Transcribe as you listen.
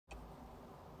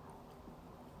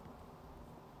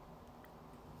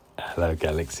Hello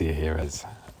Galaxy Heroes,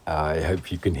 I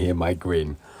hope you can hear my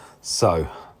grin. So,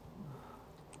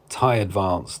 TIE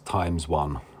Advanced times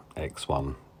 1,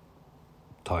 X1,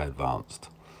 TIE Advanced.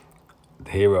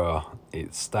 Here are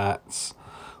its stats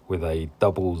with a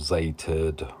double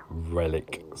zetaed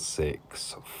Relic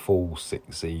 6, full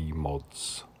 6E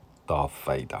mods Darth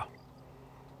Vader.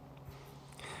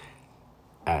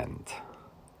 And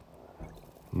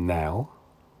now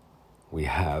we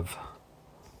have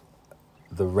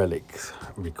the relics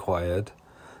required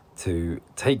to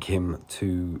take him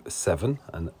to 7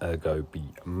 and ergo be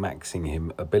maxing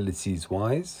him abilities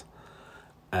wise,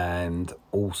 and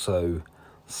also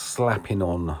slapping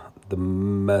on the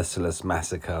Merciless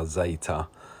Massacre Zeta,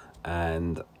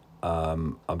 and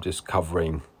I'm just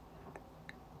covering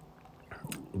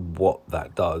what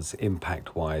that does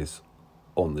impact wise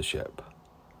on the ship.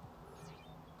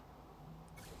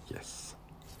 Yes.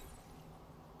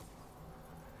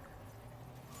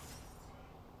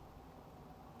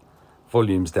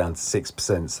 Volume's down to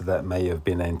 6%, so that may have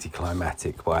been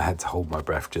anticlimactic, but I had to hold my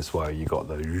breath just while you got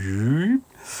the,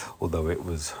 although it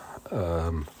was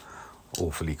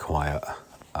awfully quiet.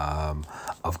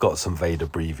 I've got some Vader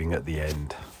breathing at the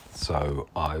end, so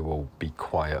I will be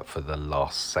quiet for the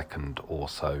last second or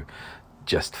so,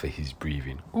 just for his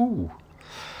breathing. Ooh,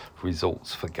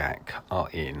 results for GAC are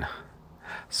in.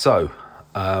 So,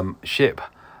 ship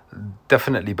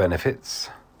definitely benefits.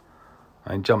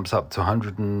 And jumps up to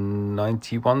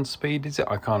 191 speed, is it?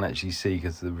 I can't actually see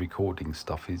because the recording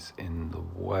stuff is in the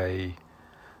way.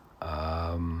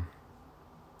 I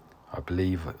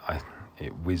believe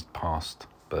it whizzed past,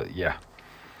 but yeah.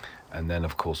 And then,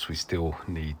 of course, we still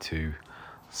need to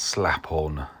slap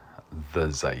on the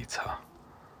Zeta.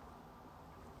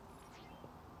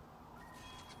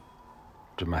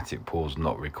 Dramatic pause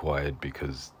not required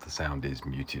because the sound is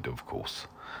muted, of course.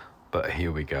 But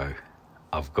here we go.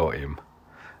 I've got him.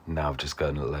 Now I'm just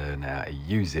going to learn how to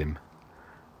use him,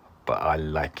 but I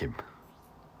like him.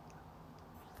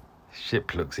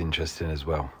 Ship looks interesting as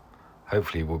well.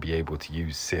 Hopefully we'll be able to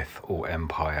use Sith or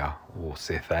Empire, or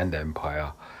Sith and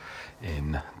Empire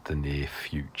in the near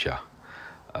future.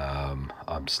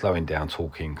 I'm slowing down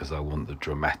talking because I want the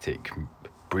dramatic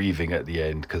breathing at the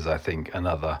end, because I think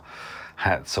another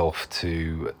hats off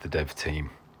to the dev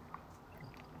team,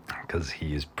 because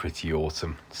he is pretty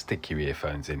awesome. Stick your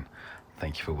earphones in.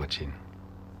 Thank you for watching.